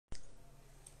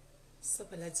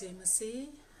सबैलाई जयमसीह।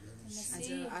 आज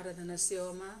आराधना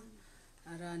सेवामा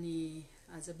र अनि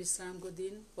आज विश्रामको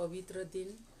दिन, पवित्र दिन,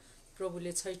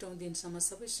 प्रभुले 6औं दिनसम्म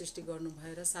सबै सृष्टि गर्नु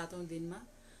भएर 7औं दिनमा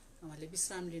उहाँले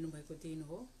विश्राम लिनुभएको दिन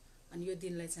हो। अनि यो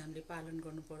दिनलाई चाहिँ हामीले पालन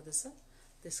गर्नु पर्दछ।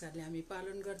 त्यसकारणले हामी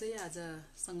पालन गर्दै आज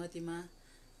संगतिमा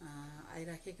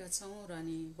आइराखेका छौं र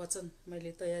अनि वचन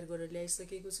मैले तयार गरेर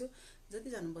ल्याइसकेको छु।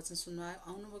 जतिजना वचन सुन्न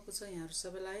आउनुभएको छ यहाँहरु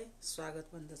सबैलाई स्वागत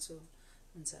भन्दछु।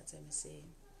 हुन्छ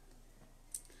जयमसीह।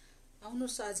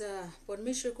 आउनुहोस् आज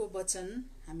परमेश्वरको वचन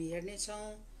हामी हेर्ने छौं।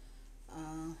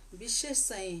 विशेष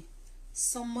चाहिँ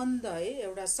सम्बन्ध है,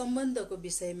 एउटा सम्बन्धको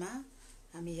विषयमा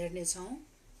हामी हेर्ने छौं।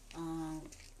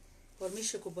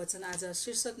 परमेश्वरको वचन आज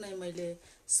शीर्षक नै मैले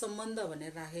सम्बन्ध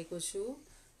भनेर राखेको छु।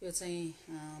 यो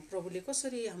चाहिँ प्रभुले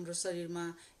कसरी हाम्रो शरीरमा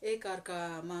एक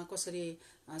अर्कामा कसरी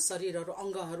शरीरहरु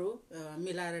अंगहरु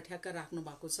मिलाएर ठ्याक्क राख्नु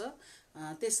भएको छ।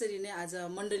 त्यसरी नै आज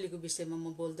मण्डलीको विषयमा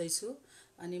म बोल्दै छु।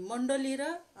 अनि मण्डली र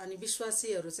अनि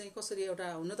विश्वासीहरु चाहिँ कसरी एउटा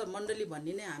हुन त मण्डली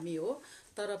भन्ने नै हामी हो,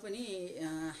 तर पनि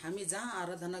हामी जहाँ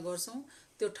आराधना गर्छौं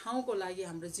त्यो ठाउँको लागि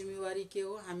हाम्रो जिम्मेवारी के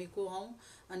हो, हामी को हौं,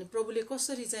 अनि प्रभुले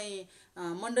कसरी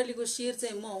चाहिँ मण्डलीको शिर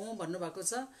चाहिँ म हुँ भन्नुभएको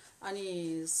छ, अनि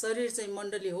शरीर चाहिँ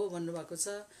मण्डली हो भन्नुभएको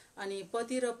छ। अनि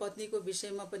पति र पत्नीको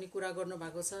विषयमा पनि कुरा गर्नु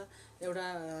भएको छ एउटा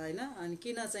हैन। अनि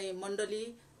किन चाहिँ मण्डली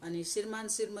अनि श्रीमान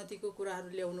श्रीमतीको कुराहरु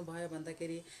ल्याउनु भयो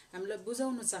भन्दाखेरि हामीलाई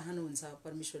बुझाउन चाहनुहुन्छ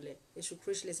परमेश्वरले, येशू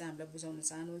ख्रीष्टले चाहिँ हामीलाई बुझाउन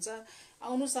चाहनुहुन्छ।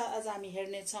 आउनुस् आज हामी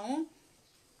हेर्ने छौं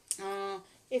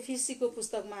एफिसी को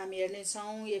पुस्तकमा हामी हेर्ने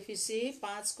छौं। एफिसी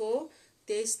 5 को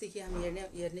 23 देखि हामी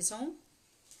हेर्ने छौं।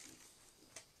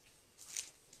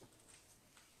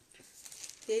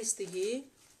 23 देखि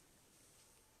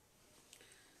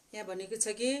यहाँ भनेको छ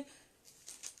कि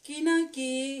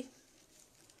किनकि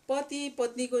पति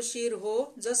पत्नीको शिर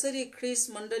हो, जसरी ख्रीष्ट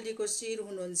मण्डलीको शिर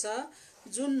हुनुहुन्छ,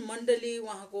 जुन मण्डली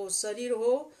उहाँको शरीर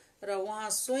हो र उहाँ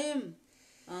स्वयं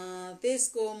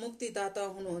त्यसको मुक्तिदाता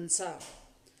हुनुहुन्छ।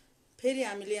 फेरि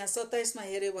हामीले यहाँ 27 मा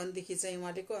हेर्यो भनेदेखि चाहिँ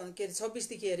उहाँले के 26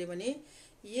 देखि हेर्यो भने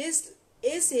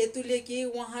यस हेतुले कि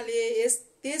उहाँले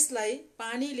त्यसलाई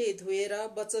पानीले धोएर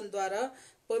वचनद्वारा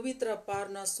पवित्र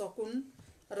पार्न सकुन्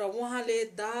र उहाँले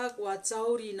दाग वा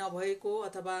चाउरी नभएको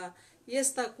अथवा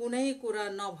यस्ता कुनै कुरा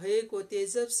नभएको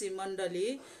तेजस्वी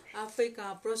मण्डली आफै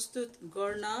कहाँ प्रस्तुत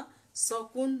गर्न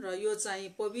सकुन् र यो चाहिँ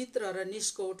पवित्र र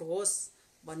निष्कौट होस्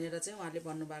भनेर चाहिँ उहाँले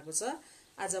भन्नुभएको छ।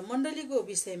 आज मण्डलीको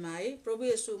विषयमा है, प्रभु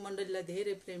येशू मण्डलीलाई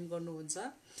धेरै प्रेम गर्नुहुन्छ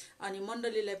अनि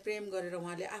मण्डलीलाई प्रेम गरेर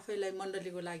उहाँले आफैलाई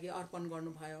मण्डलीको लागि अर्पण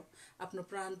गर्नुभयो, आफ्नो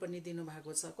प्राण पनि दिनु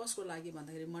भएको छ। कसको लागि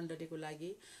भन्दाखेरि मण्डलीको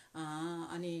लागि।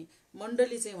 अनि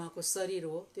मण्डली चाहिँ उहाँको शरीर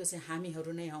हो, त्यो चाहिँ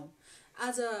हामीहरू नै हौं।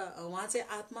 आज उहाँ चाहिँ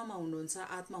आत्मामा हुनुहुन्छ,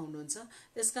 आत्मा हुनुहुन्छ।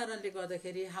 त्यसकारणले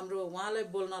गर्दाखेरि हाम्रो उहाँलाई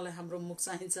बोल्नलाई हाम्रो मुख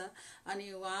चाहिन्छ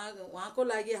अनि उहाँको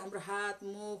लागि हाम्रो हात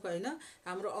मुख हैन,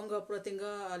 हाम्रो अंग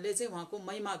प्रत्यंगले चाहिँ उहाँको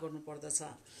महिमा गर्नु पर्दछ।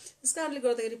 त्यसकारणले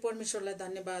गर्दाखेरि परमेश्वरलाई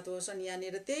धन्यवाद होस्। अनि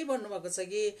यहाँनिर त्यही भन्नुभएको छ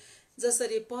कि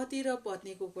जसरी पति र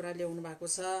पत्नीको कुरा ल्याउनु भएको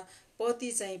छ,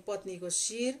 पति चाहिँ पत्नीको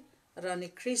शिर र अनि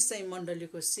ख्रीष्ट चाहिँ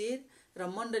मण्डलीको शिर र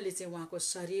मण्डली चाहिँ उहाँको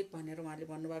शरीर भनेर उहाँले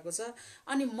भन्नुभएको छ।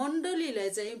 अनि मण्डलीलाई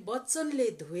चाहिँ वचनले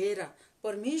धोएर,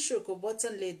 परमेश्वरको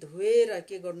वचनले धोएर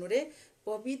के गर्नु रे,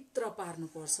 पवित्र पार्नु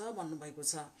पर्छ भन्नुभएको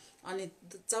छ। अनि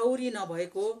चाउरी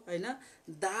नभएको हैन,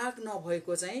 दाग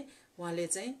नभएको चाहिँ उहाँले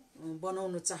चाहिँ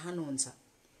बनाउन चाहनुहुन्छ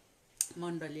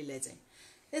मण्डलीलाई चाहिँ।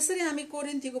 यसरी हामी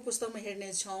कोरिन्थीको पुस्तकमा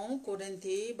हेर्ने छौं।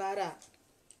 कोरिन्थी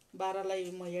 12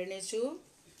 लाई म हेर्ने छु।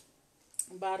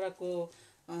 12 को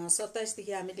 27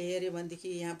 देखि हामीले हेर्यो भनेदेखि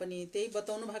यहाँ पनि त्यही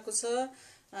बताउनु भएको छ।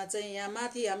 चाहिँ यहाँ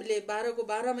माथि हामीले 12 को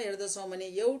 12 मा हेर्दछौं भने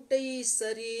एउटै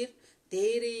शरीर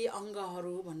धेरै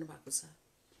अंगहरू भन्नु भएको छ।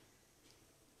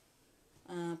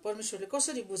 परमेश्वरले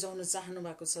कसरी बुझाउन चाहनु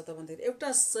भएको छ त भन्दाखेरि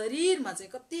एउटा शरीरमा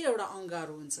चाहिँ कति एउटा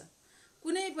अंगहरू हुन्छ,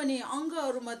 कुनै पनि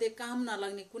अंगहरू मध्ये काम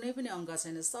नलाग्ने कुनै पनि अंग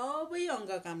छैन, सबै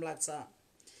अंग काम लाग्छ।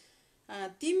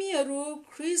 तिमीहरू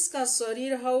ख्रीष्टका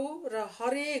शरीर हौ र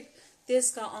हरेक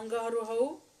त्यसका अंगहरू हौ।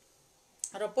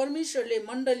 र परमेश्वरले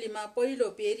मण्डलीमा पहिलो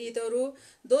प्रेरितहरू,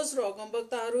 दोस्रो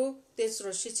अगमवक्ताहरू,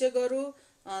 तेस्रो शिक्षकहरू,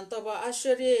 तब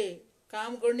आश्चर्य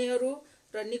काम गर्नेहरू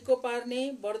र निको पार्ने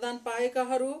वरदान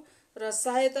पाएकाहरू र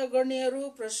सहायता गर्नेहरू,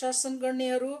 प्रशासन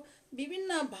गर्नेहरू,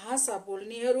 विभिन्न भाषा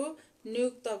बोल्नेहरू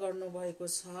नियुक्त गर्नु भएको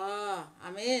छ।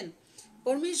 आमेन।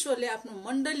 परमेश्वरले आफ्नो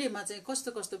मण्डलीमा चाहिँ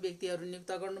कस्तो कस्तो व्यक्तिहरू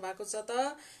नियुक्त गर्नु भएको छ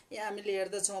त यहाँ हामीले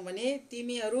हेर्दछौं भने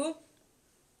तिमीहरू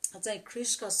चाहिँ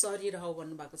ख्रीष्टका शरीर हौ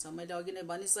भन्नुभएको छ। मैले अघि नै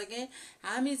भनिसके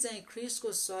हामी चाहिँ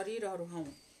ख्रीष्टको शरीरहरू हौं,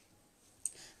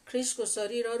 ख्रीष्टको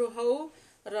शरीरहरू हौ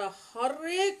र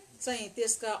हरेक चाहिँ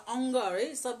त्यसका अंग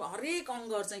है, सब हरेक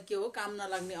अंग चाहिँ के हो, काम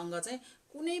नलाग्ने अंग चाहिँ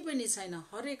कुनै पनि छैन,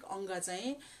 हरेक अंग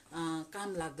चाहिँ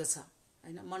काम लाग्दछ।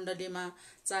 हैन। मण्डलीमा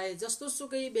चाहे जस्तो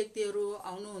सुकै व्यक्तिहरू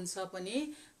आउनुहुन्छ पनि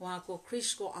उहाँको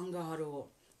ख्रीष्टको अङ्गहरू हो।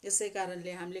 यसै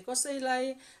कारणले हामीले कसैलाई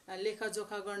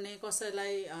लेखाजोखा गर्ने,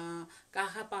 कसैलाई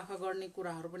काखा पाखा गर्ने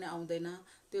कुराहरू पनि आउँदैन।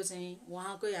 त्यो चाहिँ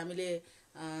उहाँकै हामीले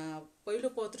पहिलो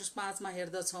पत्रुस 5 मा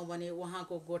हेर्दछौँ भने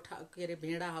उहाँको गोठा के अरे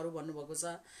भेडाहरू भन्नुभएको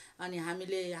छ। अनि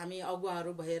हामी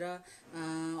अगुवाहरू भएर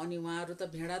अनि उहाँहरू त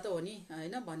भेडा त हो नि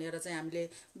हैन भनेर चाहिँ हामीले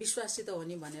विश्वासी त हो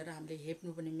नि भनेर हामीले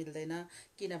हेप्नु पनि मिल्दैन,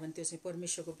 किनभने त्यो चाहिँ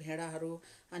परमेश्वरको भेडाहरू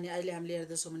अनि अहिले हामीले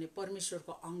हेर्दछौँ भने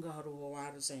परमेश्वरको अङ्गहरू हो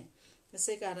उहाँहरू चाहिँ।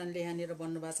 यसै कारणले यहाँनिर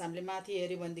भन्नुभएको छ, हामीले माथि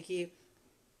हेऱ्यो भनेदेखि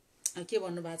के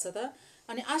भन्नुभएको छ त,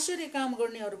 अनि आश्चर्य काम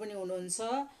गर्नेहरू पनि हुनुहुन्छ।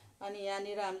 अनि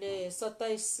यहाँनिर हामीले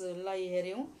 27 लाई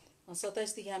हेऱ्यौँ,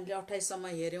 27 देखि हामीले 28 सम्म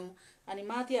हेऱ्यौँ। अनि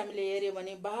माथि हामीले हेऱ्यौँ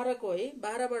भने 12 को है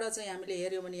 12 बाट चाहिँ हामीले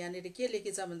हेऱ्यौँ भने यहाँनिर के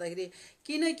लेखिन्छ भन्दाखेरि,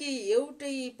 किनकि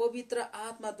एउटै पवित्र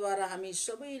आत्माद्वारा हामी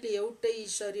सबैले एउटै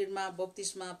शरीरमा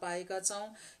बप्तिस्मा पाएका छौँ,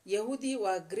 यहुदी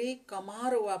वा ग्रीक,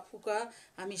 कमार वा फुका,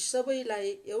 हामी सबैलाई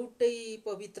एउटै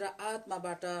पवित्र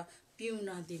आत्माबाट पिउन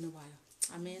दिनुभयो।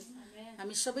 आमेन।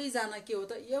 हामी सबैजना के हो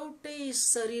त एउटै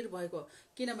शरीर भएको,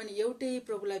 किनभने एउटै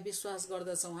प्रभुलाई विश्वास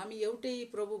गर्दछौँ, हामी एउटै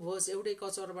प्रभु भोज एउटै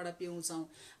कचौराबाट पिउँछौँ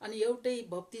अनि एउटै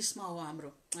बप्तिस्मा हो हाम्रो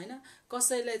हैन।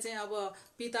 कसैलाई चाहिँ अब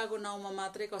पिताको नाउँमा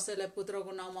मात्रै, कसैलाई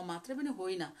पुत्रको नाउँमा मात्रै पनि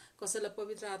होइन, कसैलाई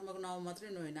पवित्र आत्माको नाउँमा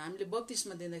मात्रै होइन। हामीले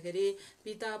बप्तिस्मा दिँदाखेरि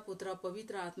पिता पुत्र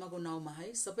पवित्र आत्माको नाउँमा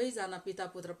है, सबैजना पिता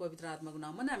पुत्र पवित्र आत्माको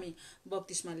नाउँमा नै हामी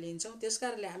बप्तिस्मा लिन्छौँ।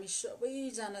 त्यसकारणले हामी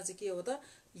सबैजना चाहिँ के हो त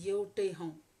एउटै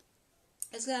हौँ।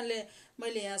 यस कारणले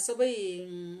मैले यहाँ सबै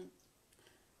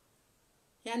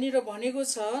यहाँनिर भनेको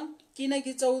छ,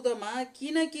 किनकि 14 मा,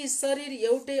 किनकि शरीर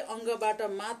एउटै अङ्गबाट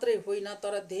मात्रै होइन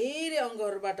तर धेरै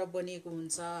अङ्गहरूबाट बनिएको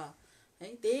हुन्छ है।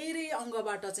 धेरै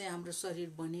अङ्गबाट चाहिँ हाम्रो शरीर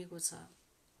बनिएको छ,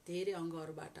 धेरै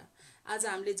अङ्गहरूबाट। आज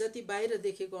हामीले जति बाहिर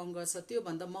देखेको अङ्ग छ त्यो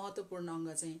भन्दा महत्त्वपूर्ण अङ्ग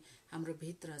चाहिँ हाम्रो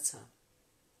भित्र छ,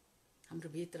 हाम्रो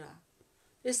भित्र।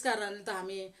 यसकारण त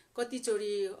हामी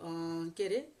कतिचोटि के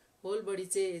अरे होल बडी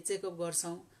चेकअप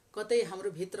गर्छौँ, कतै हाम्रो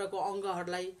भित्रको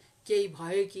अङ्गहरूलाई केही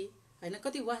भयो कि हैन,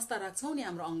 कति वास्ता राख्छौँ नि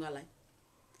हाम्रो अङ्गलाई।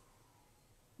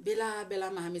 बेला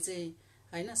बेलामा हामी चाहिँ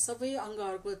हैन सबै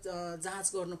अङ्गहरूको जाँच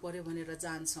गर्नु पर्यो भनेर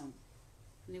जान्छौँ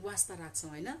अनि वास्ता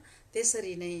राख्छौँ हैन।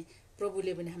 त्यसरी नै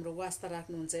प्रभुले पनि हाम्रो वास्ता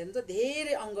राख्नुहुन्छ हेर्नु त,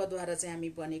 धेरै अङ्गद्वारा चाहिँ हामी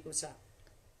बनेको छ।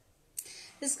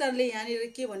 यसकारणले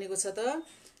यहाँनिर के भनेको छ त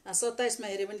 27 मा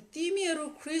हेऱ्यो भने,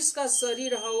 तिमीहरू ख्रीष्टका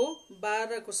शरीर हौ।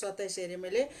 12 को 27 हेरेँ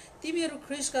मैले, तिमीहरू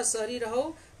ख्रीष्टका शरीर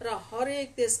हौ र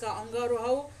हरेक त्यसका अङ्गहरू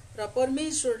हौ र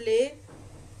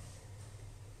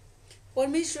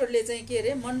परमेश्वरले चाहिँ के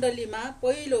अरे मण्डलीमा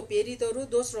पहिलो प्रेरितहरू,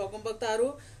 दोस्रो अगमवक्ताहरू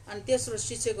अनि तेस्रो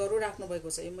शिक्षकहरू राख्नु भएको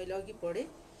छ। यो मैले अघि पढेँ।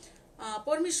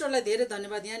 परमेश्वरलाई धेरै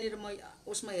धन्यवाद। यहाँनिर म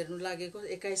उसमा हेर्नु लागेको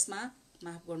 21 मा,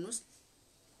 माफ गर्नुहोस्,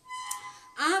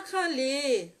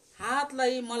 आँखाले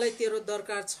हातलाई मलाई तेरो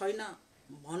दरकार छैन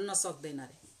भन्न सक्दैन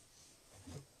रे।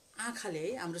 आँखाले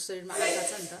है, हाम्रो शरीरमा आँखा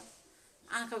छ नि त,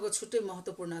 आँखाको छुट्टै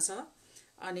महत्त्वपूर्ण छ।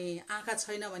 अनि आँखा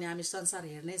छैन भने हामी संसार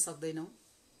हेर्नै सक्दैनौँ।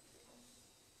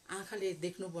 आँखाले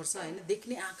देख्नुपर्छ हैन,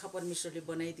 देख्ने आँखा परमेश्वरले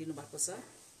बनाइदिनु भएको छ।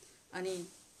 अनि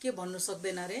के भन्नु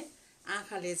सक्दैन रे,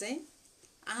 आँखाले चाहिँ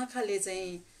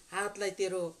हातलाई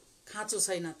तेरो खाँचो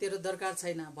छैन, तेरो दरकार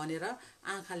छैन भनेर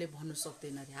आँखाले भन्नु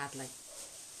सक्दैन रे, हातलाई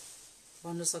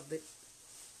भन्न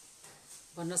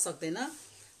सक्दैन।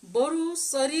 बरु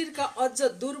शरीरका अझ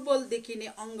दुर्बल देखिने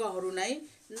अङ्गहरू नै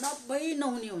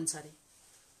नहुने हुन्छ रे।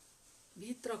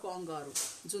 भित्रको अङ्गहरू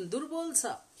जुन दुर्बल छ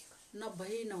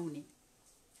नहुने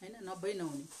हैन,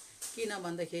 नहुने। किन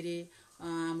भन्दाखेरि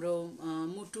हाम्रो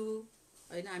मुटु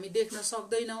हैन हामी देख्न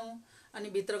सक्दैनौँ, अनि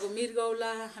भित्रको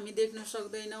मृगौला हामी देख्न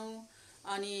सक्दैनौँ,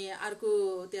 अनि अर्को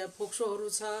त्यहाँ फोक्सोहरू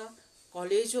छ,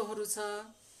 कलेजोहरू छ,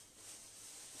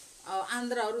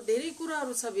 आन्द्राहरू, धेरै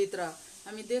कुराहरू छ भित्र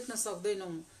हामी देख्न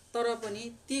सक्दैनौँ। तर पनि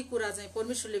ती कुरा चाहिँ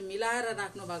परमेश्वरले मिलाएर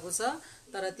राख्नु भएको छ।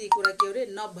 तर ती कुरा के अरे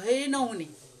नहुने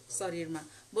शरीरमा।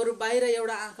 बरु बाहिर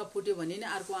एउटा आँखा फुट्यो भने नि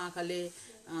अर्को आँखाले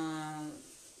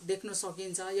देख्न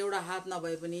सकिन्छ, एउटा हात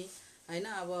नभए पनि हैन।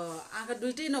 अब आँखा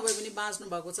दुइटै नभए पनि बाँच्नु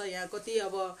भएको छ। यहाँ कति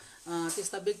अब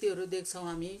त्यस्ता व्यक्तिहरू देख्छौँ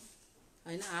हामी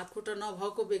हैन, हात खुट्टा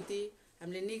नभएको व्यक्ति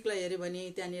हामीले निकलाई हेऱ्यो भने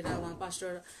त्यहाँनिर उहाँ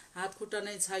पास्टर हात खुट्टा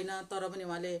नै छैन, तर पनि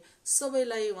उहाँले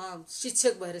सबैलाई उहाँ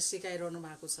शिक्षक भएर सिकाइरहनु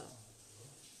भएको छ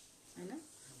हैन।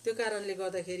 त्यो कारणले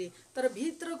गर्दाखेरि तर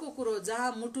भित्रको कुरो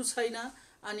जहाँ मुटु छैन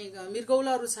अनि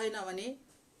मृगौलाहरू छैन भने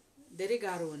धेरै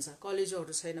गाह्रो हुन्छ,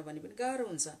 कलेजोहरू छैन भने पनि गाह्रो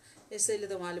हुन्छ। यसैले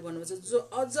त उहाँले भन्नुहुन्छ जो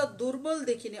अझ दुर्बल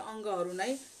देखिने अङ्गहरू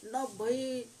नै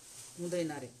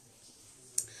हुँदैन रे।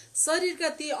 शरीरका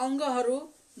ती अङ्गहरू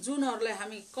जुनहरूलाई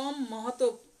हामी कम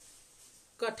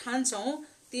महत्त्वका ठान्छौँ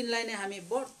तिनलाई नै हामी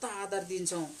बढ्ता आदर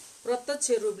दिन्छौँ। प्रत्यक्ष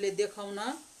रूपले देखाउन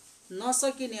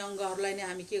नसकिने अङ्गहरूलाई नै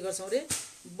हामी के गर्छौँ रे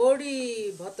बढी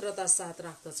भद्रता साथ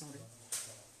राख्दछौँ रे।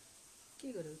 के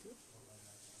गर्यो त्यो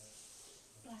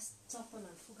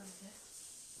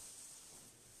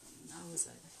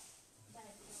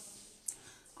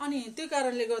अनि त्यो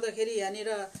कारणले गर्दाखेरि यहाँनिर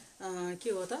के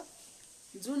हो त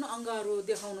जुन अङ्गहरू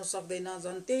देखाउन सक्दैन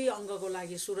झन् त्यही अङ्गको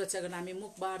लागि सुरक्षा गर्न हामी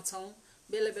मुख बार्छौँ,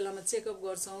 बेला बेलामा चेकअप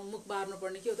गर्छौँ। मुख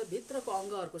बार्नुपर्ने के हो त भित्रको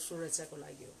अङ्गहरूको सुरक्षाको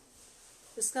लागि हो।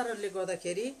 त्यस कारणले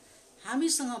गर्दाखेरि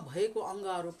हामीसँग भएको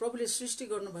अङ्गहरू प्रभुले सृष्टि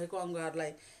गर्नुभएको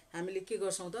अङ्गहरूलाई हामीले के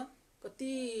गर्छौँ त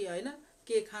कति होइन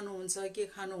के खानुहुन्छ के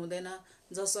खानु हुँदैन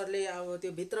जसले अब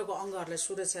त्यो भित्रको अङ्गहरूलाई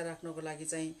सुरक्षा राख्नको लागि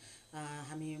चाहिँ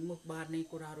हामी मुख बार्ने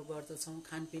कुराहरू गर्दछौँ,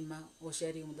 खानपिनमा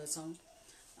होसियारी हुँदछौँ।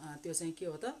 त्यो चाहिँ के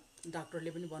हो त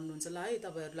डाक्टरले पनि भन्नुहुन्छ ल है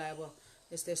तपाईँहरूलाई अब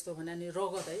यस्तो यस्तो भने अनि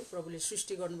रगत है प्रभुले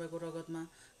सृष्टि गर्नुभएको रगतमा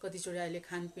कतिचोटि अहिले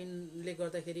खानपिनले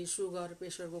गर्दाखेरि सुगर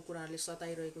प्रेसरको कुराहरूले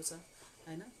सताइरहेको छ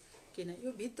होइन। किन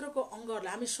यो भित्रको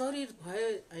अङ्गहरूलाई हामी शरीर भयो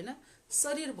होइन,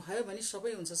 शरीर भयो भने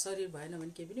सबै हुन्छ, शरीर भएन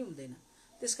भने केही पनि हुँदैन।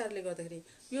 त्यस कारणले गर्दाखेरि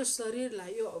यो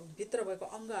शरीरलाई यो भित्र भएको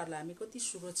अङ्गहरूलाई हामी कति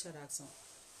सुरक्षा राख्छौँ।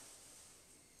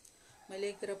 मैले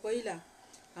एकतिर पहिला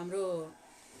हाम्रो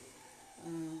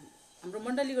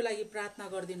मण्डलीको लागि प्रार्थना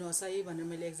गरिदिनुहोस् है भनेर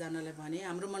मैले एकजनालाई भने।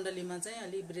 हाम्रो मण्डलीमा चाहिँ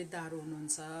अलि वृद्धहरू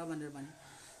हुनुहुन्छ भनेर भने।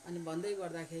 अनि भन्दै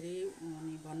गर्दाखेरि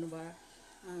अनि भन्नुभयो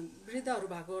वृद्धहरू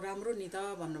भएको राम्रो नि त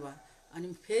भन्नुभयो। अनि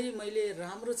फेरि मैले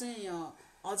राम्रो चाहिँ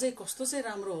अझै कस्तो चाहिँ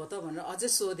राम्रो हो त भनेर अझै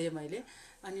सोधेँ मैले।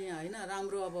 अनि होइन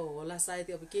राम्रो अब होला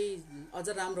सायद अब केही अझ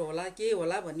राम्रो होला के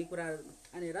होला भन्ने कुरा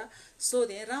ठानेर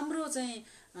सोधेँ। राम्रो चाहिँ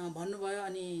भन्नुभयो।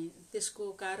 अनि त्यसको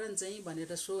कारण चाहिँ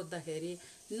भनेर सोद्धाखेरि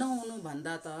नहुनु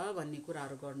भन्दा त भन्ने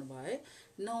कुराहरू गर्नुभयो है।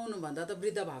 नहुनु भन्दा त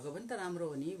वृद्ध भएको पनि त राम्रो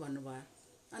हो नि भन्नुभयो।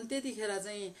 अनि त्यतिखेर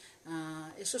चाहिँ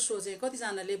यसो सोचेँ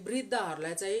कतिजनाले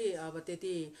वृद्धहरूलाई चाहिँ अब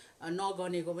त्यति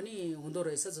नगनेको पनि हुँदो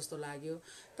रहेछ जस्तो लाग्यो।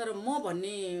 तर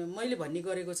मैले भन्ने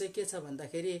गरेको चाहिँ के छ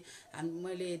भन्दाखेरि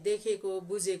मैले देखेको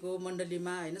बुझेको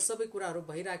मण्डलीमा होइन सबै कुराहरू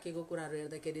भइराखेको कुराहरू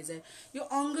हेर्दाखेरि चाहिँ यो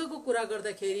अङ्गको कुरा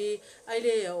गर्दाखेरि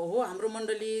अहिले हो हाम्रो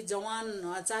मण्डली जवान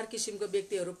 4 किसिमको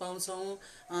व्यक्तिहरू पाउँछौँ,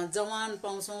 जवान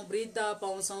पाउँछौँ, वृद्ध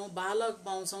पाउँछौँ, बालक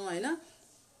पाउँछौँ होइन।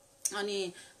 अनि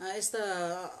यस्ता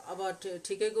अब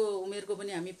ठिकैको उमेरको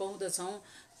पनि हामी पाउँदछौँ।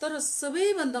 तर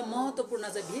सबैभन्दा महत्त्वपूर्ण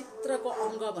चाहिँ भित्रको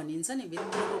अङ्ग भनिन्छ नि,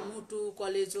 भित्रको मुटु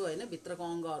कलेजो होइन भित्रको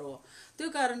अङ्गहरू हो। त्यो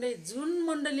कारणले जुन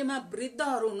मण्डलीमा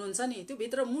वृद्धहरू हुनुहुन्छ नि त्यो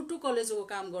भित्र मुटु कलेजोको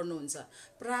काम गर्नुहुन्छ,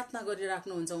 प्रार्थना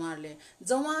गरिराख्नुहुन्छ उहाँहरूले।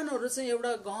 जवानहरू चाहिँ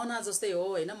एउटा गहना जस्तै हो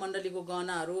होइन, मण्डलीको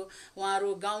गहनाहरू। उहाँहरू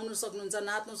गाउनु सक्नुहुन्छ,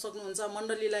 नाच्नु सक्नुहुन्छ,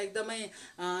 मण्डलीलाई एकदमै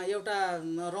एउटा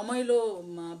रमाइलो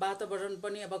वातावरण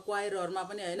पनि अब क्वायरहरूमा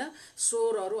पनि होइन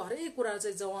स्वरहरू हरेक कुरा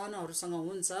चाहिँ जवानहरूसँग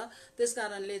हुन्छ। त्यस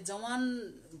कारणले जवान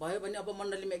भयो भने अब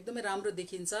मण्डलीमा एकदमै राम्रो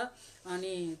देखिन्छ।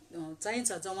 अनि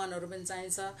चाहिन्छ जवानहरू पनि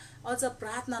चाहिन्छ। अझ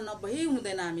प्रार्थना नभई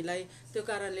हुँदैन हामीलाई। त्यो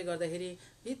कारणले गर्दाखेरि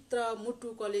भित्र मुटु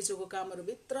कलेजोको कामहरू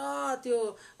भित्र त्यो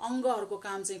अङ्गहरूको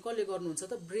काम चाहिँ कसले गर्नुहुन्छ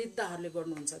त वृद्धहरूले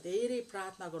गर्नुहुन्छ, धेरै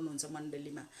प्रार्थना गर्नुहुन्छ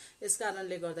मण्डलीमा। यस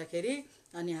कारणले गर्दाखेरि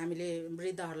अनि हामीले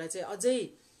वृद्धहरूलाई चाहिँ अझै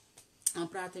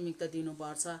प्राथमिकता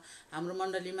दिनुपर्छ। हाम्रो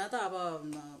मण्डलीमा त अब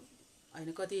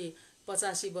होइन कति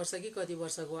 85 वर्ष कि कति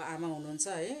वर्षको आमा हुनुहुन्छ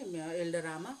है, एल्डर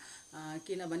आमा।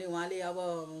 किनभने उहाँले अब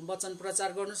वचन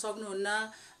प्रचार गर्नु सक्नुहुन्न,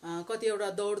 कतिवटा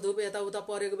दौडधुप यताउता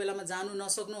परेको बेलामा जानु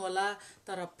नसक्नु होला।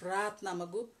 तर प्रार्थनामा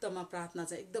गुप्तमा प्रार्थना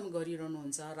चाहिँ एकदम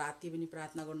गरिरहनुहुन्छ। राति पनि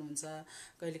प्रार्थना गर्नुहुन्छ,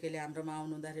 कहिले कहिले हाम्रोमा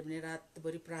आउनुहुँदाखेरि पनि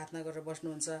रातभरि प्रार्थना गरेर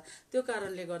बस्नुहुन्छ। त्यो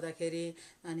कारणले गर्दाखेरि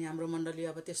अनि हाम्रो मण्डली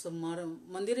अब त्यस्तो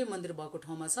मन्दिरै मन्दिर भएको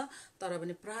ठाउँमा छ, तर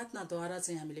पनि प्रार्थनाद्वारा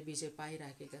चाहिँ हामीले विजय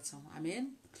पाइराखेका छौँ।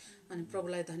 आमेन। अनि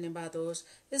प्रभुलाई धन्यवाद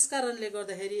होस्। यस कारणले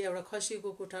गर्दाखेरि एउटा खसीको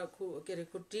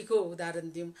खुट्टीको उदाहरण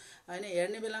दिउँ होइन।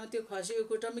 हेर्ने बेलामा त्यो खसीको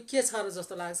खुट्टामा के छ र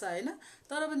जस्तो लाग्छ होइन,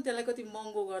 तर पनि त्यसलाई कति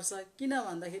महँगो गर्छ। किन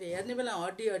भन्दाखेरि हेर्ने बेला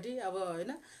हड्डी हड्डी अब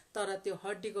होइन, तर त्यो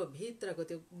हड्डीको भित्रको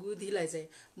त्यो गुदीलाई चाहिँ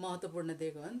महत्त्वपूर्ण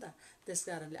दिएको हो नि त। त्यस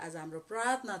कारणले आज हाम्रो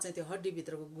प्रार्थना चाहिँ त्यो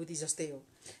हड्डीभित्रको गुदी जस्तै हो।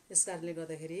 यस कारणले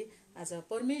गर्दाखेरि आज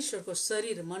परमेश्वरको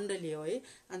शरीर मण्डली हो है।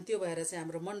 अनि त्यो भएर चाहिँ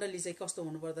हाम्रो मण्डली चाहिँ कस्तो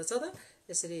हुनुपर्दछ त,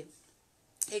 यसरी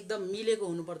एकदम मिलेको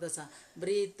हुनुपर्दछ।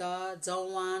 वृद्ध,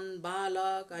 जवान,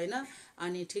 बालक होइन,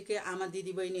 अनि ठिकै आमा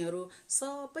दिदी बहिनीहरू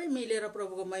सबै मिलेर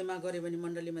प्रभुको महिमा गर्यो भने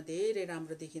मण्डलीमा धेरै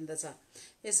राम्रो देखिन्दछ।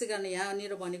 यसै कारण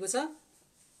यहाँनिर भनेको छ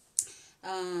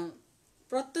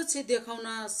प्रत्यक्ष देखाउन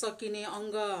सकिने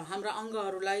अङ्ग हाम्रा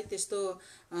अङ्गहरूलाई त्यस्तो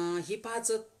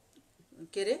हिफाजत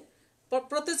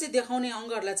प्रत्यक्ष देखाउने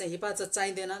अङ्गहरूलाई चाहिँ हिफाजत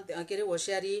चाहिँदैन,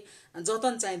 होसियारी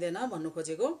जतन चाहिँदैन भन्नु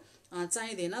खोजेको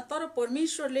चाहिँदैन। तर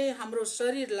परमेश्वरले हाम्रो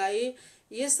शरीरलाई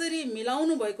यसरी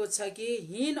मिलाउनु भएको छ कि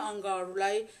हीन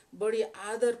अङ्गहरूलाई बढी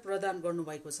आदर प्रदान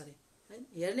गर्नुभएको छ अरे है।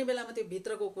 हेर्ने बेलामा त्यो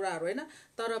भित्रको कुराहरू होइन,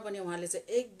 तर पनि उहाँले चाहिँ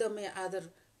एकदमै आदर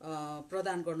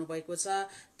प्रदान गर्नुभएको छ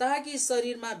ताकि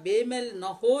शरीरमा बेमेल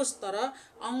नहोस् तर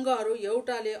अङ्गहरू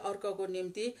एउटाले अर्काको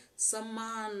निम्ति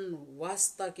सम्मान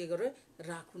वास्ता के गरे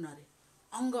राखुन अरे।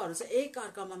 अङ्गहरू चाहिँ एक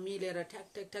अर्कामा मिलेर ठ्याक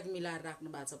ठ्याक ठ्याक मिलाएर राख्नु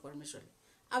भएको छ परमेश्वरले।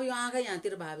 अब यो आँखा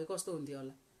यहाँतिर भावे कस्तो हुन्थ्यो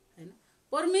होला हैन।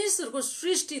 परमेश्वरको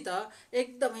सृष्टि त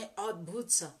एकदमै अद्भुत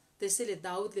छ। त्यसैले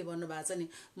दाउदले भन्नुभएको छ नि,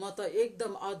 म त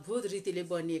एकदम अद्भुत रीतिले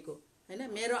बनिएको हैन।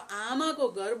 मेरो आमाको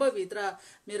गर्भभित्र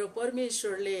मेरो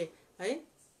परमेश्वरले है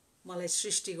मलाई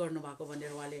सृष्टि गर्नुभएको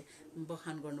भनेर उहाँले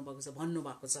बखान गर्नुभएको छ,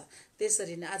 भन्नुभएको छ।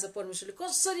 त्यसरी नै आज परमेश्वरले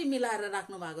कसरी मिलाएर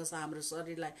राख्नु भएको छ हाम्रो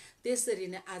शरीरलाई, त्यसरी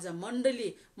नै आज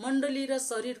मण्डली र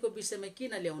शरीरको विषयमा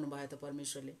किन ल्याउनु भयो त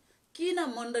परमेश्वरले? किन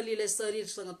मण्डलीलाई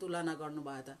शरीरसँग तुलना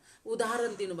गर्नुभयो त?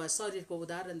 उदाहरण दिनुभयो, शरीरको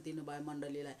उदाहरण दिनुभयो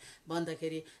मण्डलीलाई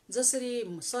भन्दाखेरि जसरी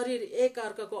शरीर एक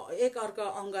अर्का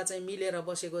अङ्ग चाहिँ मिलेर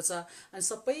बसेको छ अनि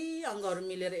सबै अङ्गहरू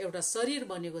मिलेर एउटा शरीर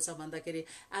बनेको छ भन्दाखेरि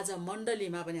आज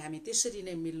मण्डलीमा पनि हामी त्यसरी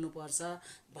नै मिल्नुपर्छ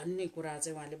भन्ने कुरा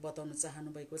चाहिँ उहाँले बताउन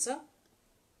चाहनु भएको छ।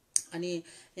 अनि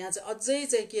यहाँ चाहिँ अझै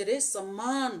चाहिँ के अरे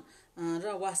सम्मान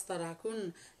र वास्ता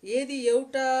राखुन्। यदि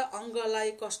एउटा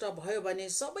अङ्गलाई कष्ट भयो भने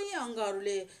सबै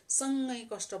अङ्गहरूले सँगै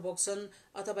कष्ट भोग्छन्,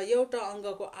 अथवा एउटा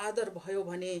अङ्गको आदर भयो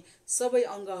भने सबै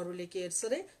अङ्गहरूले के गर्छ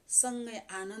रे सँगै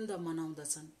आनन्द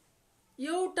मनाउँदछन्।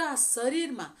 एउटा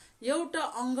शरीरमा एउटा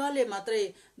अङ्गले मात्रै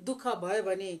दुःख भयो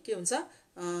भने के हुन्छ,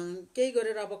 केही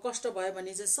गरेर अब कष्ट भयो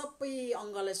भने चाहिँ सबै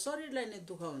अङ्गलाई शरीरलाई नै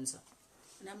दुःख हुन्छ।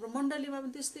 अनि हाम्रो मण्डलीमा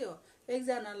पनि त्यस्तै हो,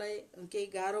 एकजनालाई केही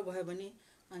गाह्रो भयो भने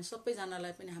अनि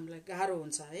सबैजनालाई पनि हामीलाई गाह्रो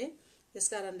हुन्छ है। त्यस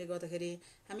कारणले गर्दाखेरि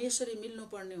हामी यसरी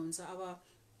मिल्नुपर्ने हुन्छ। अब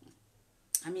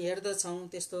हामी हेर्दछौँ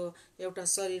त्यस्तो एउटा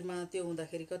शरीरमा त्यो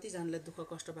हुँदाखेरि कतिजनालाई दुःख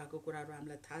कष्ट भएको कुराहरू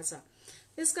हामीलाई थाहा छ।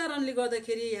 त्यस कारणले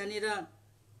गर्दाखेरि यहाँनिर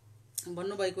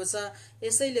भन्नुभएको छ,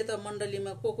 यसैले त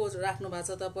मण्डलीमा को राख्नु भएको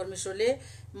छ त परमेश्वरले?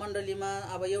 मण्डलीमा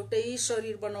अब एउटै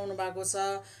शरीर बनाउनु भएको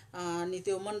छ। अनि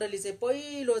त्यो मण्डली चाहिँ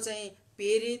पहिलो चाहिँ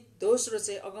प्रेरित, दोस्रो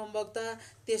चाहिँ अगमवक्ता,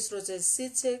 तेस्रो चाहिँ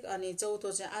शिक्षक, अनि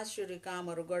चौथो चाहिँ आश्चर्य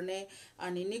कामहरू गर्ने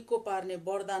अनि निको पार्ने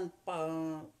वरदान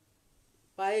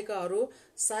पाएकाहरू,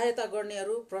 सहायता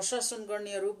गर्नेहरू, प्रशासन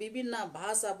गर्नेहरू, विभिन्न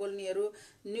भाषा बोल्नेहरू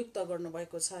नियुक्त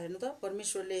गर्नुभएको छ। हेर्नु त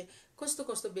परमेश्वरले कस्तो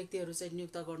कस्तो व्यक्तिहरू चाहिँ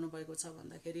नियुक्त गर्नुभएको छ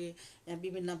भन्दाखेरि यहाँ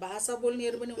विभिन्न भाषा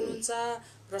बोल्नेहरू पनि हुनुहुन्छ,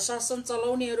 प्रशासन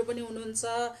चलाउनेहरू पनि हुनुहुन्छ,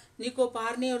 निको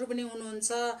पार्नेहरू पनि हुनुहुन्छ।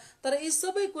 तर यी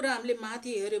सबै कुरा हामीले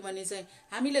माथि हेर्यो भने चाहिँ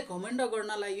हामीले घमण्ड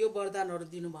गर्नलाई यो वरदानहरू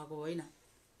दिनुभएको होइन।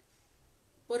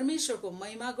 परमेश्वरको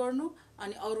महिमा गर्नु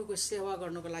अनि अरूको सेवा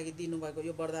गर्नको लागि दिनुभएको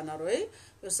यो वरदानहरू है।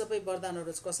 यो सबै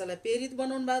वरदानहरू कसैलाई प्रेरित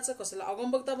बनाउनु भएको छ, कसैलाई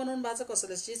अगमवक्ता बनाउनु भएको छ,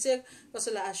 कसैलाई शिक्षक,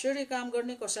 कसैलाई आश्चर्य काम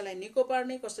गर्ने, कसैलाई निको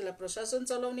पार्ने, कसैलाई प्रशासन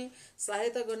चलाउने,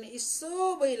 सहायता गर्ने, यी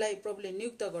सबैलाई प्रभुले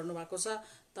नियुक्त गर्नुभएको छ।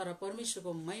 तर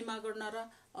परमेश्वरको महिमा गर्न र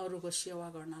अरूको सेवा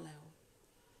गर्नलाई हो।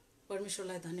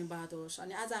 परमेश्वरलाई धन्यवाद होस्।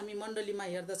 अनि आज हामी मण्डलीमा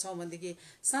हेर्दछौँ भनेदेखि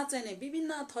साँच्चै नै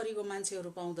विभिन्न थरीको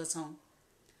मान्छेहरू पाउँदछौँ।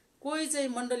 कोही चाहिँ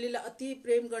मण्डलीलाई अति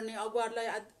प्रेम गर्ने, अगुवाहरूलाई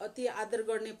अति आदर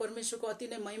गर्ने, परमेश्वरको अति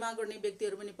नै महिमा गर्ने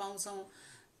व्यक्तिहरू पनि पाउँछौँ।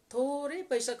 थोरै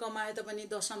पैसा कमाए तापनि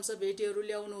दशांश भेटीहरू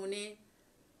ल्याउनु हुने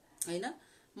हैन।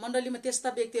 मण्डलीमा त्यस्ता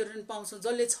व्यक्तिहरू पनि पाउँछौँ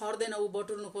जसले छर्दैन ऊ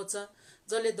बटुल्नु खोज्छ,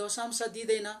 जसले दशांश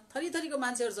दिँदैन। थरी थरीको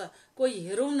मान्छेहरू छ। कोही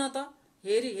हेरौँ न त,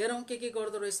 हेरौँ के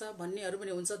गर्दो रहेछ भन्नेहरू पनि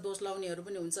हुन्छ, दोष लाउनेहरू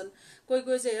पनि हुन्छन्। कोही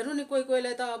चाहिँ हेर्नु नि,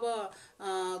 कोहीलाई त अब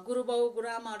गुरुबाउ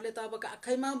गुरुआमाहरूले त अब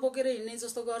काखैमा बोकेर हिँड्ने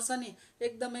जस्तो गर्छ नि,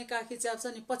 एकदमै काखी च्याप्छ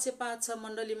नि, पक्षपात छ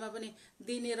मण्डलीमा पनि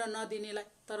दिने र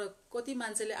नदिनेलाई। तर कति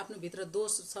मान्छेले आफ्नो भित्र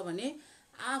दोष छ भने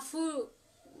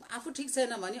आफू ठिक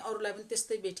छैन भने अरूलाई पनि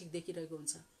त्यस्तै बेठिक देखिरहेको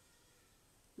हुन्छ,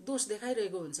 दोष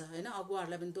देखाइरहेको हुन्छ हैन,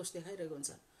 अगुवाहरूलाई पनि दोष देखाइरहेको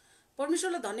हुन्छ।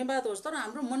 परमेश्वरलाई धन्यवाद होस्। तर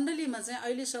हाम्रो मण्डलीमा चाहिँ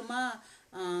अहिलेसम्म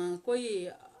कोही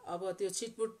अब त्यो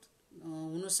छिटपुट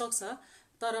हुन सक्छ,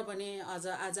 तर पनि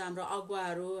आज हाम्रो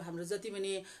अगुवाहरू, हाम्रो जति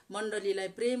पनि मण्डलीलाई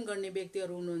प्रेम गर्ने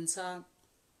व्यक्तिहरू हुनुहुन्छ,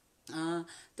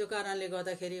 त्यो कारणले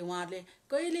गर्दाखेरि उहाँहरूले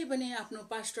कहिल्यै पनि आफ्नो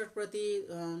पास्टरप्रति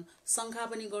शङ्का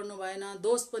पनि गर्नु भएन,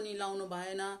 दोष पनि लाउनु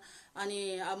भएन। अनि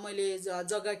अब मैले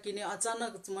जग्गा किने,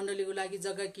 अचानक मण्डलीको लागि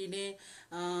जग्गा किने,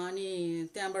 अनि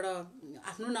त्यहाँबाट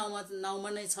आफ्नो नाउँमा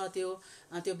नै छ,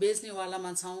 त्यो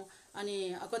बेच्नेवालामा छौँ। अनि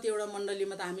कतिवटा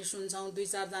मण्डलीमा त हामी सुन्छौँ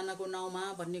 2-4 जनाको नाउँमा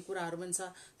भन्ने कुराहरू पनि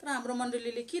छ। तर हाम्रो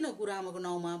मण्डलीले किन गुरुआमाको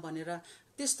नाउँमा भनेर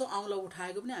त्यस्तो औँला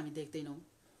उठाएको पनि हामी देख्दैनौँ।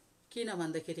 किन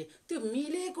भन्दाखेरि त्यो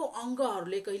मिलेको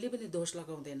अङ्गहरूले कहिले पनि दोष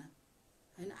लगाउँदैन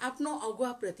हैन। आफ्नो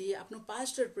अगुवाप्रति, आफ्नो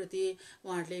पास्टरप्रति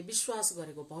उहाँहरूले विश्वास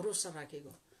गरेको, भरोसा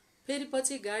राखेको। फेरि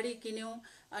पछि गाडी किन्यौँ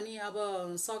अनि अब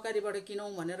सहकारीबाट किनौँ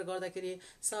भनेर गर्दाखेरि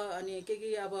अनि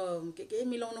अब के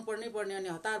मिलाउनु पर्ने अनि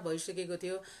हतार भइसकेको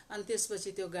थियो। अनि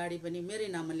त्यसपछि त्यो गाडी पनि मेरै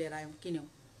नाममा लिएर आयौँ, किन्यौँ।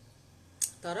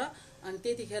 तर अनि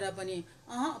त्यतिखेर पनि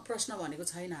प्रश्न भनेको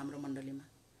छैन हाम्रो मण्डलीमा।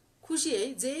 खुसी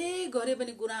है, जे गरे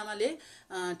पनि गुरुआमाले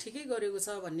ठिकै गरेको छ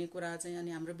भन्ने कुरा चाहिँ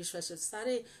अनि हाम्रो विश्वास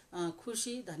साह्रै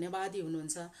खुसी धन्यवादी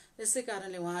हुनुहुन्छ। यसै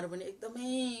कारणले उहाँहरू पनि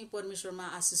एकदमै परमेश्वरमा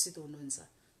आशिषित हुनुहुन्छ।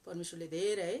 परमेश्वरले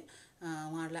धेरै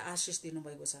उहाँहरूलाई आशिष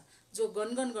दिनुभएको छ। जो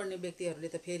गनगन गर्ने व्यक्तिहरूले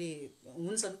त फेरि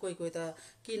हुन्छन् कोही कोही त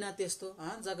किन त्यस्तो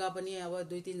जग्गा पनि अब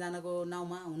 2-3 जनाको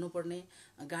नाउँमा हुनुपर्ने,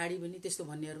 गाडी पनि त्यस्तो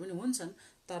भन्नेहरू पनि हुन्छन्।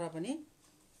 तर पनि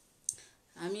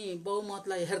हामी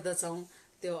बहुमतलाई हेर्दछौँ,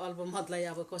 त्यो अल्पमतलाई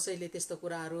अब कसैले त्यस्तो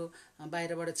कुराहरू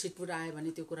बाहिरबाट छिटपुट आयो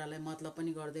भने त्यो कुरालाई मतलब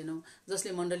पनि गर्दैनौँ।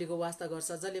 जसले मण्डलीको वास्ता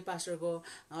गर्छ, जसले पास्टरको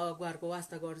अगुवाहरूको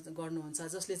वास्ता गर्नुहुन्छ,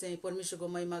 जसले चाहिँ परमेश्वरको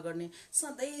महिमा गर्ने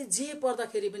सधैँ जे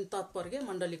पर्दाखेरि पनि तत्पर के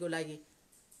मण्डलीको लागि,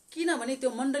 किनभने त्यो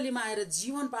मण्डलीमा आएर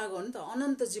जीवन पाएको हो नि त,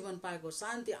 अनन्त जीवन पाएको,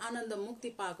 शान्ति आनन्द मुक्ति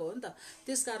पाएको हो नि त।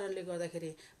 त्यस कारणले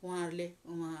गर्दाखेरि उहाँहरूले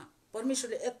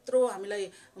परमेश्वरले यत्रो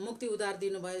हामीलाई मुक्ति उद्धार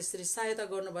दिनुभयो, यसरी सहायता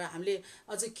गर्नुभयो। हामीले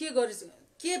अझ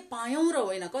के पायौँ र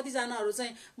होइन, कतिजनाहरू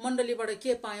चाहिँ मण्डलीबाट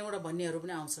के पायौँ र भन्नेहरू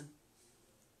पनि आउँछन्।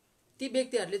 ती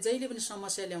व्यक्तिहरूले जहिले पनि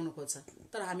समस्या ल्याउनु खोज्छ,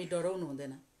 तर हामी डराउनु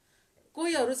हुँदैन।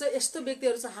 कोहीहरू चाहिँ यस्तो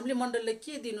व्यक्तिहरू छ, हामीले मण्डलीलाई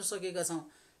के दिनु सकेका छौँ,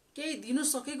 केही दिनु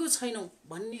सकेको छैनौँ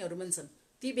भन्नेहरू पनि छन्।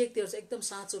 ती व्यक्तिहरू चाहिँ एकदम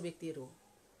साँचो व्यक्तिहरू हो।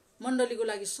 मण्डलीको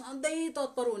लागि सधैँ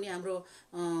तत्पर हुने हाम्रो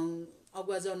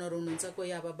अगुवाजनहरू हुनुहुन्छ।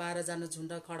 कोही अब 12 जना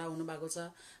झुन्ड खडा हुनु भएको छ,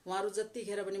 उहाँहरू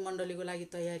जतिखेर पनि मण्डलीको लागि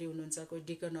तयारी हुनुहुन्छ। कोही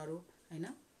डिकनहरू होइन,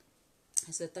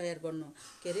 यसरी तयार गर्नु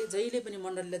के अरे जहिले पनि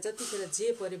मण्डलीलाई जतिखेर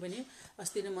जे परे पनि।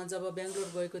 अस्ति नै म जब बेङ्गलोर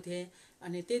गएको थिएँ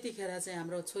अनि त्यतिखेर चाहिँ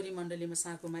हाम्रो छोरी मण्डलीमा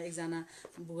साँकोमा एकजना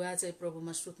बुवा चाहिँ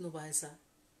प्रभुमा सुत्नु भएछ,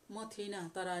 म थिइनँ।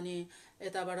 तर अनि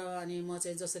यताबाट अनि म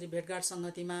चाहिँ जसरी भेटघाट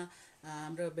सङ्गतिमा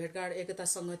हाम्रो भेटघाट एकता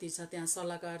सङ्गति छ त्यहाँ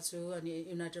सल्लाहकार छु, अनि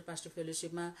युनाइटेड पास्टर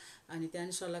फेलोसिपमा अनि त्यहाँ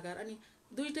नि सल्लाहकार, अनि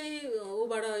दुइटै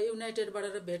ऊबाट युनाइटेडबाट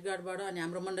र भेटघाटबाट अनि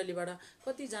हाम्रो मण्डलीबाट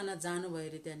कतिजना जानुभयो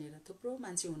अरे, त्यहाँनिर थुप्रो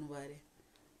मान्छे हुनुभयो अरे।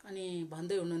 अनि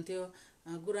भन्दै हुनुहुन्थ्यो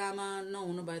गुरुआमा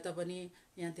नहुनु भए तापनि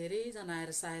यहाँ धेरैजना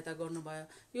आएर सहायता गर्नुभयो।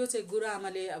 यो चाहिँ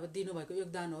गुरुआमाले अब दिनुभएको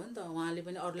योगदान हो नि त। उहाँले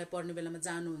पनि अरूलाई पर्ने बेलामा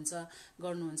जानुहुन्छ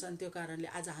गर्नुहुन्छ, अनि त्यो कारणले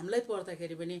आज हामीलाई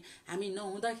पर्दाखेरि पनि हामी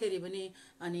नहुँदाखेरि पनि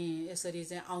अनि यसरी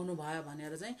चाहिँ आउनुभयो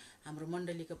भनेर चाहिँ हाम्रो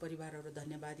मण्डलीका परिवारहरू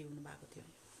धन्यवादी हुनुभएको थियो।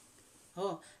 हो,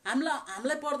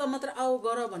 हामीलाई पर्दा मात्र आऊ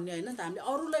गर भन्ने होइन नि त, हामीले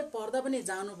अरूलाई पर्दा पनि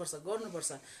जानुपर्छ,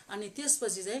 गर्नुपर्छ। अनि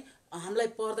त्यसपछि चाहिँ हामीलाई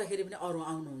पर्दाखेरि पनि अरू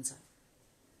आउनुहुन्छ।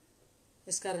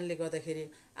 यस कारणले गर्दाखेरि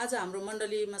आज हाम्रो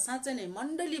मण्डलीमा साँच्चै नै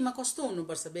मण्डलीमा कस्तो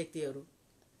हुनुपर्छ व्यक्तिहरू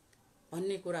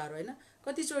भन्ने कुराहरू होइन।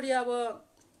 कतिचोटि अब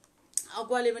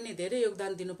अगुवाले पनि धेरै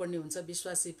योगदान दिनुपर्ने हुन्छ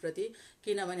विश्वासीप्रति,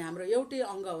 किनभने हाम्रो एउटै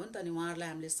अङ्ग हो नि त। अनि उहाँहरूलाई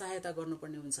हामीले सहायता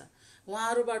गर्नुपर्ने हुन्छ।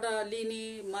 उहाँहरूबाट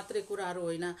लिने मात्रै कुराहरू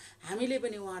होइन, हामीले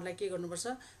पनि उहाँहरूलाई के गर्नुपर्छ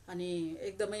अनि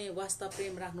एकदमै वास्ता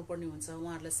प्रेम राख्नुपर्ने हुन्छ,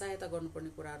 उहाँहरूलाई सहायता गर्नुपर्ने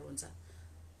कुराहरू हुन्छ।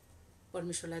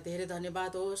 परमेश्वरलाई धेरै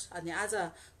धन्यवाद होस्। अनि आज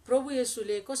प्रभु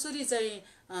येशूले कसरी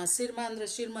चाहिँ श्रीमान र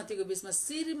श्रीमतीको बिचमा,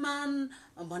 श्रीमान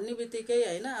भन्ने बित्तिकै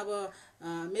होइन, अब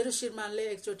मेरो श्रीमानले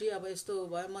एकचोटि अब यस्तो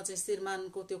भयो, म चाहिँ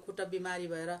श्रीमानको त्यो खुट्टा बिमारी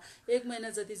भएर 1 महिना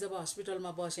जति जब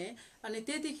हस्पिटलमा बसेँ, अनि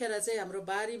त्यतिखेर चाहिँ हाम्रो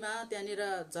बारीमा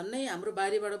त्यहाँनिर झन्नै हाम्रो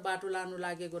बारीबाट बाटो लानु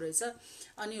लागेको रहेछ।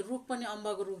 अनि रुख पनि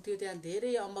अम्बाको रुख थियो, त्यहाँ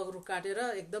धेरै अम्बाको रुख काटेर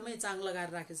एकदमै चाङ लगाएर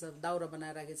राखेछ, दाउरा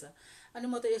बनाएर राखेछ। अनि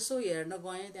म त यसो हेर्न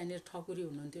गएँ, त्यहाँनिर ठकुरी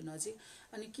हुनुहुन्थ्यो नजिक।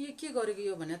 अनि के गरेको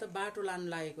यो भने त बाटो लानु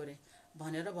लागेको रे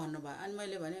भनेर भन्नुभयो। अनि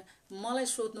मैले भने मलाई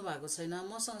सोध्नु भएको छैन,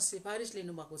 मसँग सिफारिस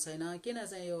लिनुभएको छैन, किन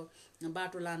चाहिँ यो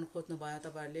बाटो लानु खोज्नु भयो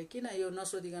तपाईँहरूले, किन यो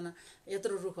नसोधिकन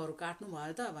यत्रो रुखहरू काट्नु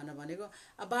भयो त भनेको।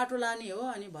 अब बाटो लाने हो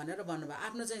अनि भनेर भन्नुभयो।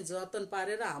 आफ्नो चाहिँ जतन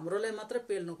पारेर हाम्रोलाई मात्र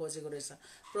पेल्नु खोजेको रहेछ।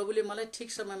 प्रभुले मलाई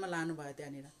ठिक समयमा लानुभयो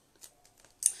त्यहाँनिर।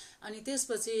 अनि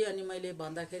त्यसपछि अनि मैले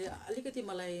भन्दाखेरि अलिकति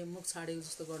मलाई मुख छाडेको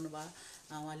जस्तो गर्नुभयो,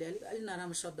 उहाँले अलि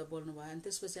नराम्रो शब्द बोल्नुभयो। अनि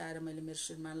त्यसपछि आएर मैले मेरो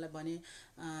श्रीमानलाई भने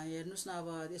हेर्नुहोस् न,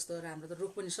 अब यस्तो हाम्रो त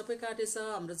रुख पनि सबै काटेछ,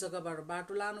 हाम्रो जग्गाबाट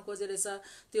बाटो लानु खोजे रहेछ,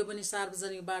 त्यो पनि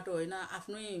सार्वजनिक बाटो होइन,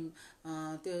 आफ्नै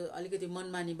त्यो अलिकति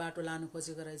मनमानी बाटो लानु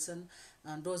खोजेको रहेछन्,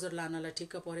 डोजर लानलाई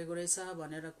ठिक्क परेको रहेछ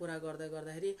भनेर कुरा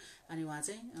गर्दाखेरि अनि उहाँ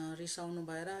चाहिँ रिसाउनु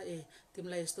भएर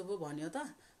तिमीलाई यस्तो पो भन्यो त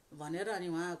भनेर। अनि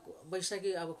उहाँ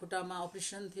बैशाखी अब खुट्टामा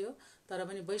अपरेसन थियो, तर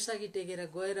पनि बैशाखी टेकेर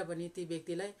गएर पनि ती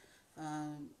व्यक्तिलाई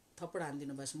थप्पड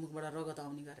हानिदिनु भएछ, मुखबाट रगत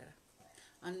आउने गरेर।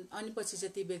 अनि पछि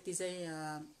चाहिँ ती व्यक्ति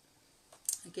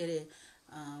चाहिँ के अरे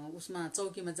उसमा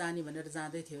चौकीमा जाने भनेर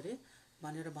जाँदै थियो अरे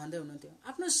भनेर भन्दै हुनुहुन्थ्यो।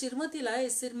 आफ्नो श्रीमतीलाई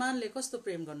श्रीमानले कस्तो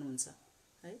प्रेम गर्नुहुन्छ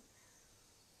है,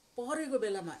 परेको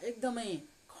बेलामा एकदमै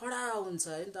खडा हुन्छ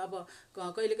है त। अब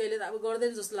कहिले कहिले त अब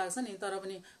गर्दैन जस्तो लाग्छ नि, तर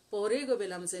पनि परेको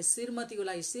बेलामा चाहिँ श्रीमतीको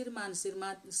लागि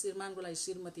श्रीमानको लागि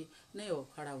श्रीमती नै हो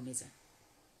खडा हुने चाहिँ।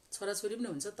 छोराछोरी पनि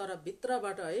हुन्छ तर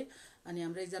भित्रबाट है। अनि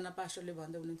हाम्रो एकजना पास्टरले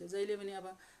भन्दै हुनुहुन्थ्यो, जहिले पनि अब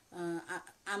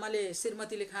आमाले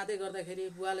श्रीमतीले खाँदै गर्दाखेरि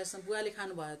बुवाले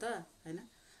खानुभयो त होइन,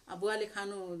 बुवाले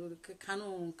खानु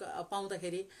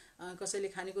पाउँदाखेरि कसैले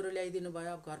खानेकुरो ल्याइदिनु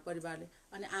भयो घर परिवारले,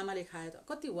 अनि आमाले खायो त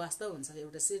कति वास्ता हुन्छ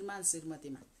एउटा श्रीमान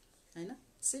श्रीमतीमा, हैन?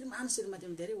 श्रीमान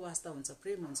श्रीमतीमा धेरै वास्ता हुन्छ,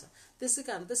 प्रेम हुन्छ। त्यसै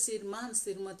कारण त श्रीमान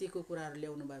श्रीमतीको कुराहरू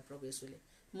ल्याउनु भयो प्रभु येशूले,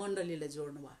 मण्डलीले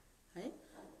जोड्नु भयो है।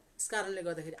 यस कारणले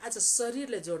गर्दाखेरि आज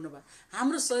शरीरले जोड्नु भयो।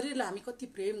 हाम्रो शरीरलाई हामी कति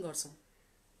प्रेम गर्छौँ,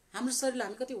 हाम्रो शरीरलाई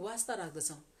हामी कति वास्ता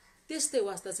राख्दछौँ, त्यस्तै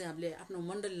वास्ता चाहिँ हामीले आफ्नो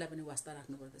मण्डलीलाई पनि वास्ता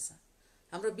राख्नुपर्दछ।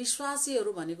 हाम्रो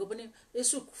विश्वासीहरू भनेको पनि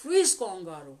येशू ख्रीष्टको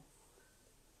अङ्गहरू,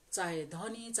 चाहे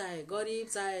धनी चाहे गरिब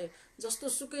चाहे जस्तो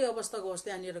सुकै अवस्थाको होस्,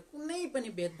 त्यहाँनिर कुनै पनि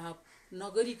भेदभाव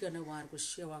नगरिकन उहाँहरूको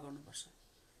सेवा गर्नुपर्छ।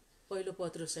 पहिलो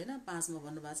पत्रुस हैन 5 मा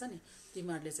भन्नुभएको छ नि,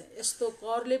 तिमीहरूले चाहिँ यस्तो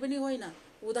करले पनि होइन,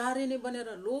 उधारी नै बनेर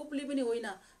लोभले पनि होइन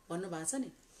भन्नुभएको छ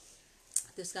नि।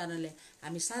 त्यस कारणले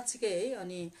हामी साँच्चीकै है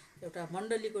अनि एउटा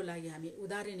मण्डलीको लागि हामी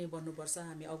उधारी नै बन्नुपर्छ,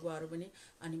 हामी अगुवाहरू पनि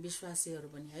अनि विश्वासीहरू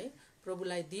पनि है।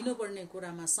 प्रभुलाई दिनुपर्ने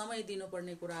कुरामा समय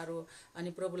दिनुपर्ने कुराहरू, अनि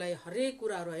प्रभुलाई हरेक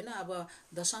कुराहरू हैन, अब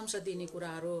दशांश दिने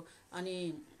कुराहरू,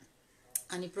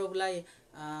 अनि प्रभुलाई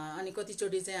अनि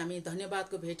कतिचोटि चाहिँ हामी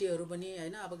धन्यवादको भेटीहरू पनि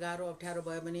हैन, अब गाह्रो अप्ठ्यारो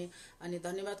भयो भने अनि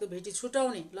धन्यवादको भेटी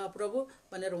छुटाउने, ल प्रभु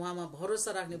भनेर उहाँमा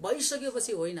भरोसा राख्ने,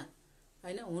 भइसकेपछि होइन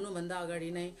हैन, हुनुभन्दा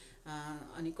अगाडि नै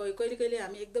अनि कहिले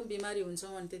हामी एकदम बिमारी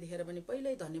हुन्छौँ अनि त्यतिखेर पनि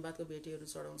पहिल्यै धन्यवादको भेटीहरू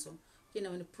चढाउँछौँ,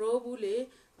 किनभने प्रभुले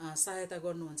सहायता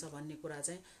गर्नुहुन्छ भन्ने कुरा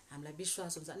चाहिँ हामीलाई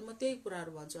विश्वास हुन्छ। अनि म त्यही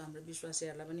कुराहरू भन्छु हाम्रो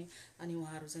विश्वासीहरूलाई पनि, अनि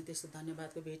उहाँहरू चाहिँ त्यस्तो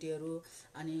धन्यवादको भेटीहरू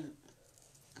अनि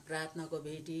प्रार्थनाको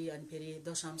भेटी अनि फेरि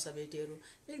दशांश भेटीहरू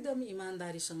एकदम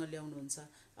इमान्दारीसँग ल्याउनुहुन्छ।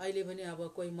 अहिले पनि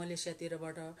अब कोही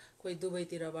मलेसियातिरबाट कोही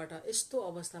दुबईतिरबाट यस्तो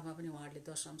अवस्थामा पनि उहाँहरूले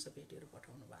दशांश भेटीहरू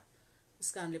पठाउनु भयो।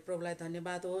 यस कारणले प्रभुलाई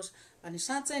धन्यवाद होस्। अनि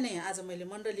साँच्चै नै आज मैले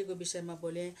मण्डलीको विषयमा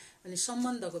बोलेँ अनि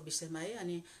सम्बन्धको विषयमा है।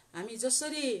 अनि हामी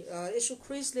जसरी येशू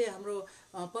ख्रीष्टले हाम्रो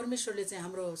परमेश्वरले चाहिँ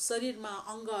हाम्रो शरीरमा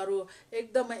अङ्गहरू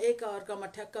एकदमै एक अर्कामा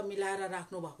ठ्याक्क मिलाएर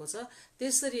राख्नु भएको छ,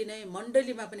 त्यसरी नै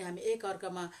मण्डलीमा पनि हामी एक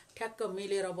अर्कामा ठ्याक्क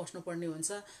मिलेर बस्नुपर्ने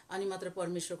हुन्छ, अनि मात्र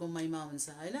परमेश्वरको महिमा हुन्छ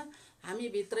हैन। हामी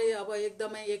भित्रै अब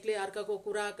एकदमै एकले अर्काको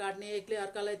कुरा काट्ने, एकले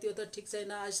अर्कालाई त्यो त ठिक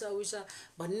छैन ऐसा उइसा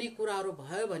भन्ने कुराहरू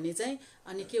भयो भने चाहिँ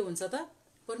अनि के हुन्छ त,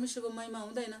 परमेश्वरको महिमा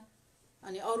हुँदैन।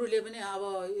 अनि अरूले पनि अब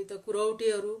यो त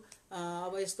कुरौटीहरू,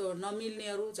 अब यस्तो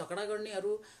नमिल्नेहरू, झगडा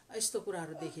गर्नेहरू, यस्तो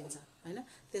कुराहरू देखिन्छ हैन।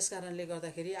 त्यसकारणले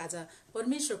गर्दाखेरि आज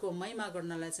परमेश्वरको महिमा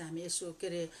गर्नलाई चाहिँ हामी यसो के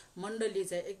अरे मण्डली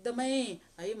चाहिँ एकदमै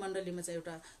है, मण्डलीमा चाहिँ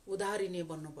एउटा उदाहरणीय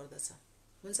बन्नु पर्दछ।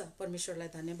 हुन्छ, परमेश्वरलाई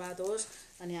धन्यवाद होस्।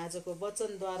 अनि आजको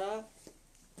वचनद्वारा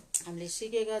हामीले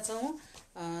सिकेका छौँ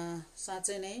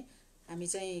साँच्चै नै हामी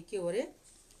चाहिँ के हो रे,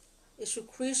 येशू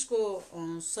ख्रीष्टको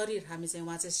शरीर हामी चाहिँ,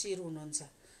 उहाँ चाहिँ शिर हुनुहुन्छ।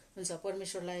 हुन्छ,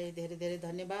 परमेश्वरलाई धेरै धेरै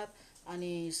धन्यवाद।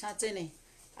 अनि साँच्चै नै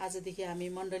आजदेखि हामी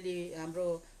हाम्रो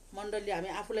मण्डली हामी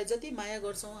आफूलाई जति माया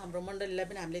गर्छौँ हाम्रो मण्डलीलाई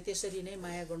पनि हामीले त्यसरी नै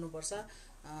माया गर्नुपर्छ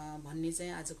भन्ने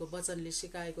चाहिँ आजको वचनले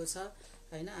सिकाएको छ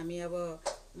हैन। हामी अब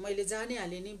मैले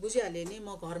जानिहालेँ नि, बुझिहालेँ नि,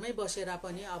 म घरमै बसेर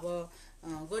पनि अब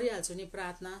गरिहाल्छु नि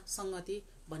प्रार्थना संगति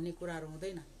भन्ने कुराहरू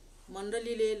हुँदैन।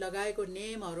 मण्डलीले लगाएको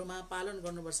नियमहरूमा पालन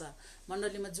गर्नुपर्छ।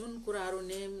 मण्डलीमा जुन कुराहरू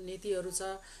नियम नीतिहरू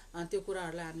छ त्यो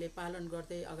कुराहरूलाई हामीले पालन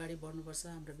गर्दै अगाडि बढ्नुपर्छ।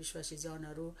 हाम्रो विश्वासी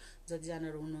जनहरू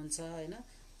जतिजनाहरू हुनुहुन्छ हैन,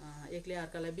 एकले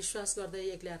अर्कालाई विश्वास गर्दै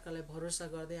एकले अर्कालाई भरोसा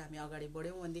गर्दै हामी अगाडि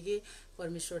बढ्यौँ भनेदेखि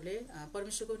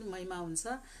परमेश्वरको पनि महिमा हुन्छ,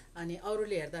 अनि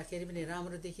अरूले हेर्दाखेरि पनि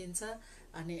राम्रो देखिन्छ।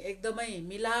 अनि एकदमै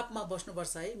मिलापमा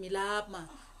बस्नुपर्छ है, मिलापमा।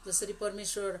 जसरी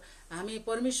हामी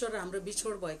परमेश्वर हाम्रो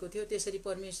बिछोड भएको थियो, त्यसरी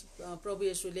प्रभु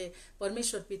येशूले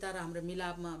परमेश्वर पिता र हाम्रो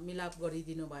मिलाप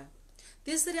गरिदिनु भयो।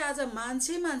 त्यसरी आज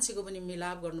मान्छेको पनि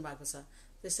मिलाप गर्नुभएको छ।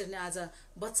 त्यसरी नै आज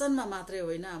वचनमा मात्रै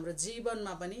होइन, हाम्रो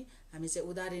जीवनमा पनि हामी चाहिँ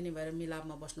उदाहरणीय भएर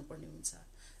मिलापमा बस्नुपर्ने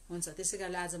हुन्छ। त्यसै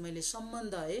कारणले आज मैले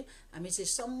सम्बन्ध है, हामी चाहिँ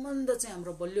सम्बन्ध चाहिँ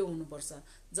हाम्रो बलियो हुनुपर्छ।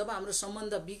 जब हाम्रो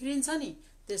सम्बन्ध बिग्रिन्छ नि,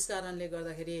 त्यस कारणले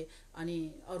गर्दाखेरि अनि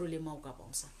अरूले मौका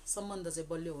पाउँछ। सम्बन्ध चाहिँ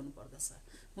बलियो हुनुपर्दछ।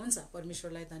 हुन्छ,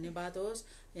 परमेश्वरलाई धन्यवाद होस्।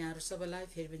 यहाँहरू सबैलाई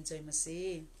फेरि पनि जय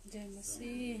मसीह। जय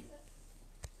मसीह।